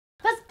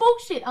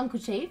bullshit, Uncle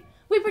Chief.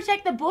 We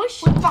protect the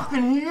bush. We're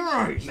fucking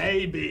heroes.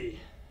 Maybe.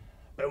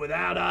 But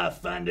without our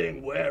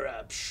funding, we're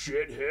a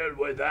shithole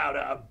without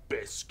a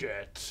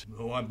biscuit.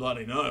 Oh, I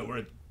bloody know. We're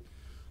at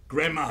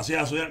Grandma's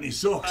house without any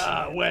socks.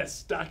 We're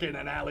stuck in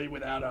an alley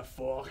without a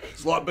fork.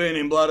 It's like being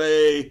in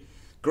bloody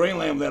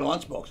Greenland without a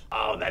lunchbox.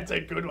 Oh, that's a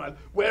good one.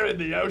 We're in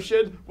the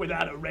ocean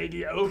without a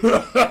radio.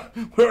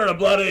 We're at a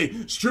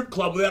bloody strip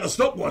club without a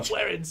stopwatch.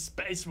 We're in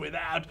space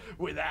without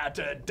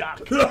a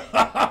duck.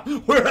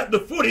 We're at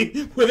the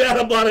footy without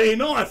a bloody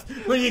knife.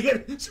 When you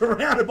get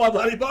surrounded by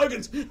bloody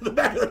bogans at the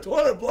back of the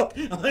toilet block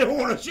and they all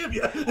want to ship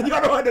you and you've got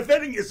to try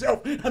defending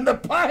yourself and the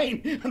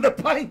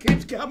pain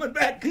keeps coming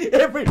back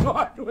every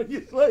night when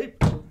you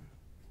sleep.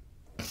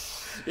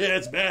 Yeah,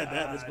 it's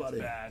bad, it's bloody.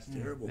 Bad. It's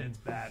terrible. It's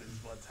bad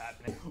is what's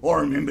happening. I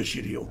remember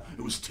Shit Hill.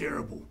 It was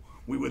terrible.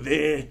 We were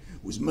there. It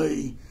was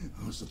me.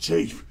 It was the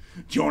chief.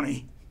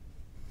 Johnny.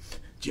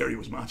 Jerry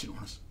was marching on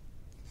us.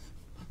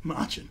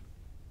 Marching.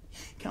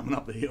 Coming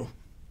up the hill.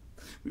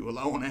 We were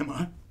low on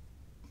ammo.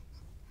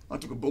 I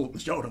took a bullet in the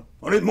shoulder.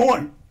 I didn't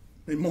mind.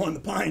 Didn't mind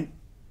the pain.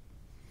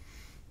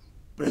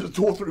 But as it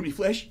tore through my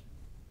flesh,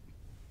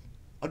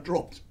 I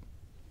dropped.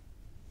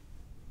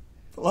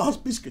 The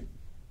last biscuit.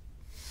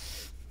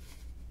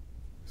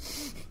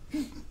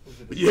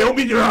 But you held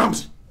me in your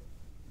arms.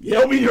 You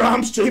held me in your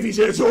arms, Chief. He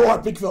said, it's all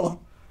right, big fella.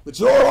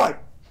 It's all right.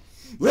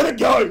 Let it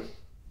go.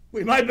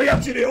 We may be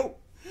up to Hill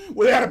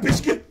without a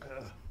biscuit.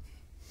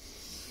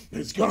 But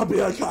it's going to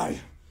be okay.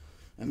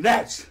 And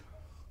that's,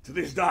 to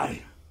this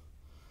day,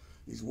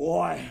 is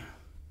why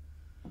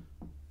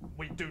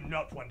we do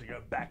not want to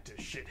go back to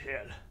Shit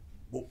Hill.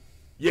 Well,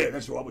 yeah,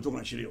 that's right. We're talking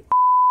about Shit Hill.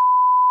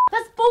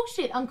 That's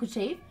bullshit, Uncle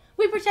Chief.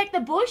 We protect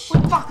the bush.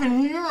 We're fucking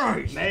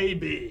heroes.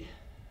 Maybe.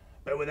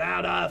 But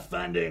without our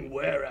funding,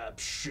 we're a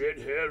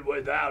shithole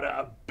without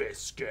a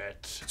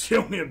biscuit.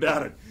 Tell me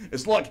about it.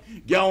 It's like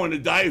going to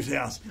Dave's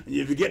house and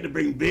you forget to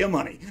bring beer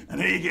money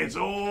and he gets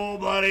all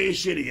bloody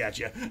shitty at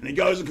you and he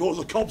goes and calls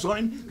the cops on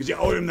him because you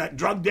owe him that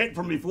drug debt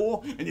from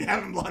before and you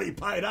haven't bloody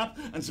paid up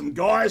and some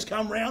guys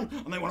come round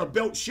and they want to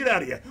belt shit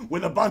out of you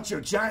with a bunch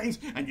of chains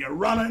and you're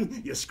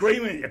running, you're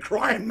screaming, you're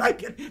crying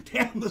naked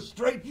down the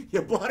street,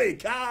 your bloody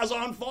car's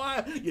on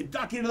fire, you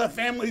duck into the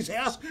family's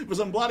house for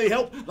some bloody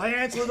help, they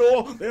answer the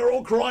door, they're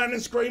all crying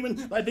and screaming,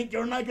 they think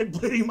you're a naked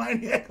bleeding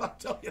maniac. I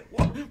tell you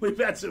what, we've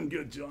had some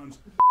good times.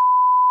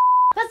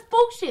 That's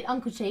bullshit,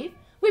 Uncle Chief.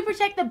 We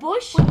protect the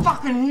bush. We're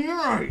fucking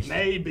heroes.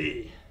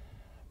 Maybe.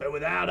 But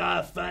without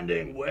our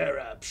funding, we're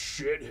a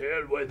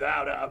shithole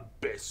without a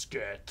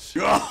biscuit.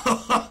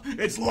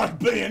 It's like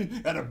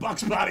being at a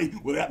Bucks party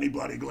without any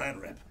bloody glad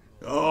wrap.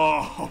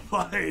 Oh,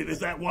 hey, there's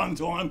that one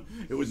time,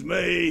 it was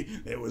me,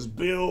 it was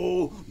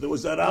Bill, there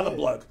was that other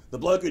bloke, the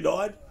bloke who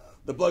died.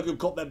 The bloke who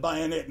caught that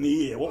bayonet in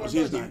the ear. What was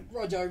his name?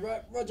 Rojo, was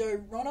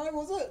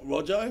it?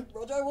 Rojo?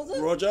 Rojo, was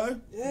it?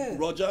 Rojo? Yeah.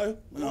 Rojo?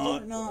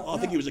 No, I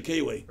think he was a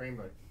Kiwi.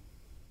 Rainbow.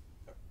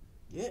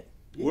 Yeah.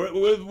 We're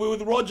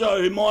with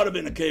Rojo, who might have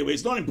been a Kiwi.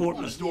 It's not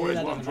important, the story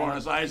is what I'm trying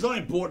to say. It's not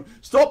important.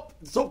 Stop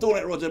talking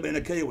about Rojo being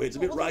a Kiwi. It's a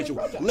bit racial.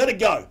 Let it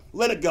go.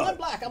 Let it go. I'm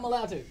black, I'm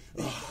allowed to.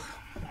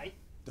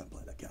 Don't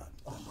play that card.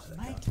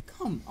 Mate,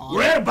 come on.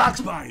 We're at a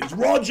Bucks party. There's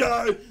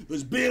Rojo,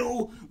 there's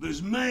Bill,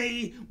 there's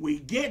me. We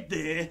get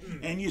there,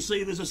 and you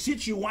see there's a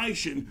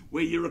situation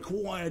where you're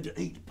required to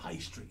eat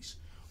pastries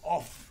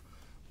off,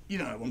 you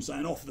know what I'm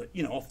saying, off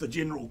the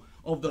general,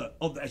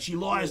 she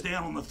lies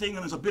down on the thing, and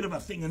there's a bit of a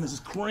thing, and there's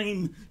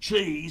cream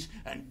cheese,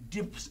 and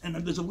dips, and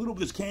then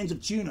there's cans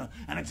of tuna,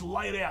 and it's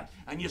laid out,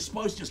 and you're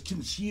supposed to just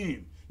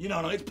consume. You know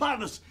what I mean? It's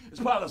part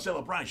of the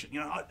celebration.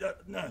 You know,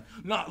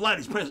 no,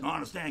 ladies present, I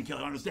understand,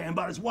 Kelly, I understand,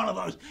 but it's one of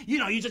those, you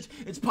know,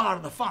 it's part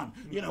of the fun.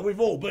 You know, we've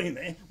all been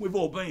there. We've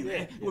all been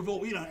there. We've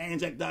all, you know,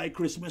 Anzac Day,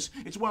 Christmas.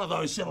 It's one of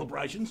those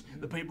celebrations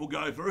that people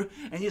go through,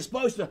 and you're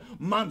supposed to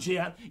munch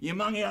out, you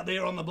mung out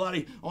there on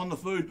the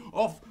food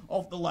off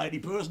the lady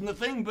person. The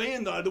thing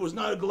being, though, there was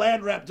no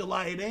glad wrap to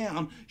lay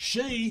down.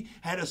 She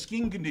had a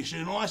skin condition,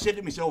 and I said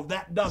to myself,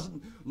 that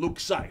doesn't look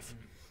safe.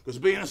 Because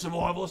being a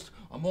survivalist,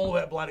 I'm all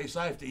about bloody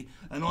safety.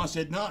 And I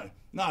said, no,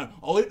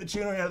 I'll eat the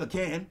tuna out of the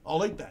can.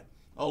 I'll eat that.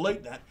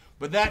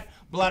 But that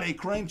bloody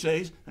cream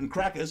cheese and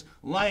crackers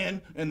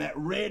laying in that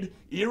red,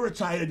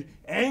 irritated,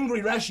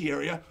 angry, rashy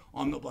area,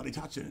 I'm not bloody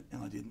touching it.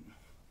 And I didn't.